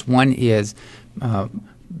concerns. One is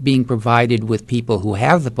being provided with people who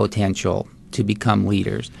have the potential to become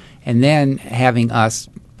leaders, and then having us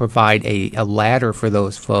provide a ladder for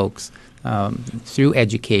those folks through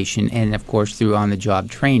education and, of course, through on-the-job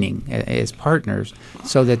training as partners,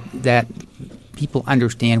 so that people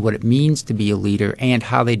understand what it means to be a leader and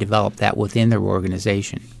how they develop that within their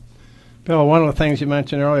organization. Bill, one of the things you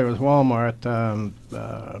mentioned earlier was Walmart.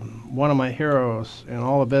 One of my heroes in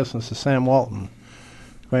all the business is Sam Walton.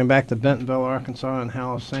 Going back to Bentonville, Arkansas, and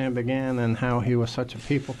how Sam began and how he was such a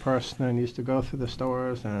people person and used to go through the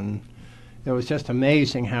stores. And it was just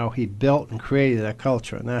amazing how he built and created that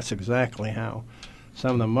culture. And that's exactly how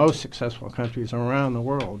some of the most successful countries around the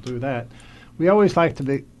world do that. We always like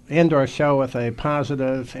to end our show with a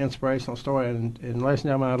positive, inspirational story. And ladies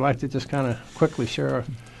and gentlemen, I'd like to just kind of quickly share.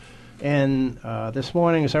 And this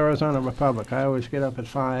morning's Arizona Republic. I always get up at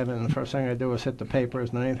 5, and the first thing I do is hit the papers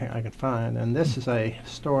and anything I can find. And this is a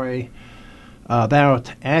story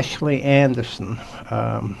about Ashley Anderson,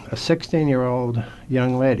 a 16-year-old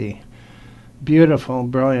young lady, beautiful,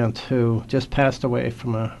 brilliant, who just passed away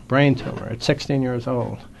from a brain tumor at 16 years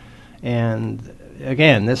old. And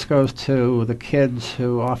again, this goes to the kids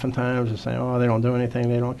who oftentimes are saying, oh, they don't do anything,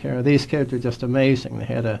 they don't care. These kids are just amazing. They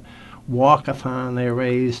had a walkathon. They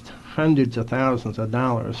raised hundreds of thousands of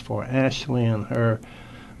dollars for Ashley and her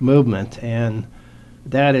movement, and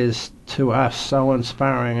that is to us so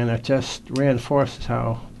inspiring, and it just reinforces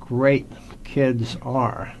how great kids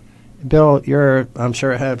are. Bill, I'm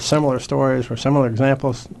sure have similar stories or similar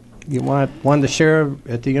examples. You want one to share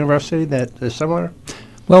at the university that is similar?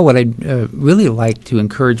 Well, what I'd really like to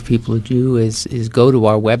encourage people to do is go to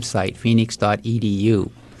our website, phoenix.edu,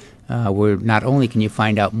 where not only can you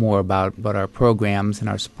find out more about our programs and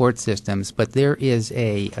our support systems, but there is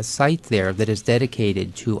a site there that is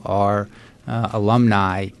dedicated to our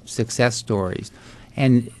alumni success stories.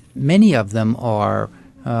 And many of them are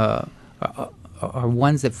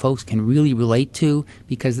ones that folks can really relate to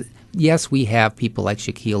because, yes, we have people like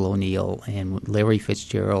Shaquille O'Neal and Larry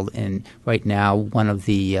Fitzgerald, and right now one of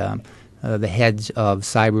the heads of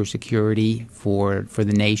cybersecurity for the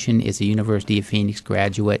nation is a University of Phoenix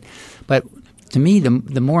graduate. But to me,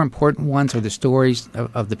 the more important ones are the stories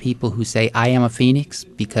of the people who say, I am a Phoenix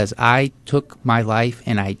because I took my life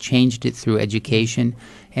and I changed it through education.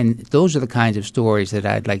 And those are the kinds of stories that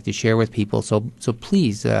I'd like to share with people. So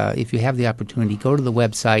please, if you have the opportunity, go to the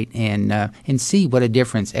website and see what a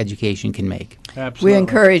difference education can make. Absolutely. We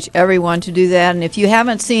encourage everyone to do that. And if you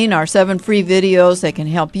haven't seen our 7 free videos that can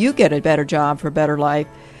help you get a better job for a better life,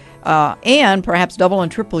 and perhaps double and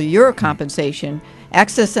triple your compensation,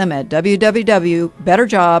 access them at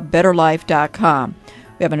www.betterjobbetterlife.com.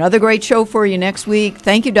 We have another great show for you next week.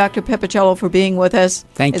 Thank you, Dr. Pepicello, for being with us.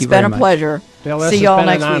 Thank you very much. It's been a pleasure. Bill, this See has you all been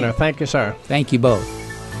next an honor. week. Thank you, sir. Thank you both.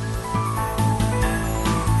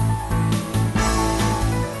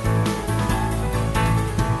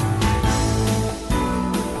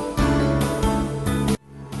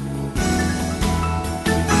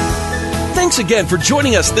 Thanks again for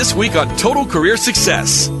joining us this week on Total Career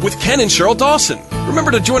Success with Ken and Cheryl Dawson.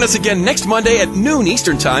 Remember to join us again next Monday at noon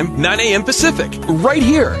Eastern Time, 9 a.m. Pacific, right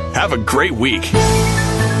here. Have a great week.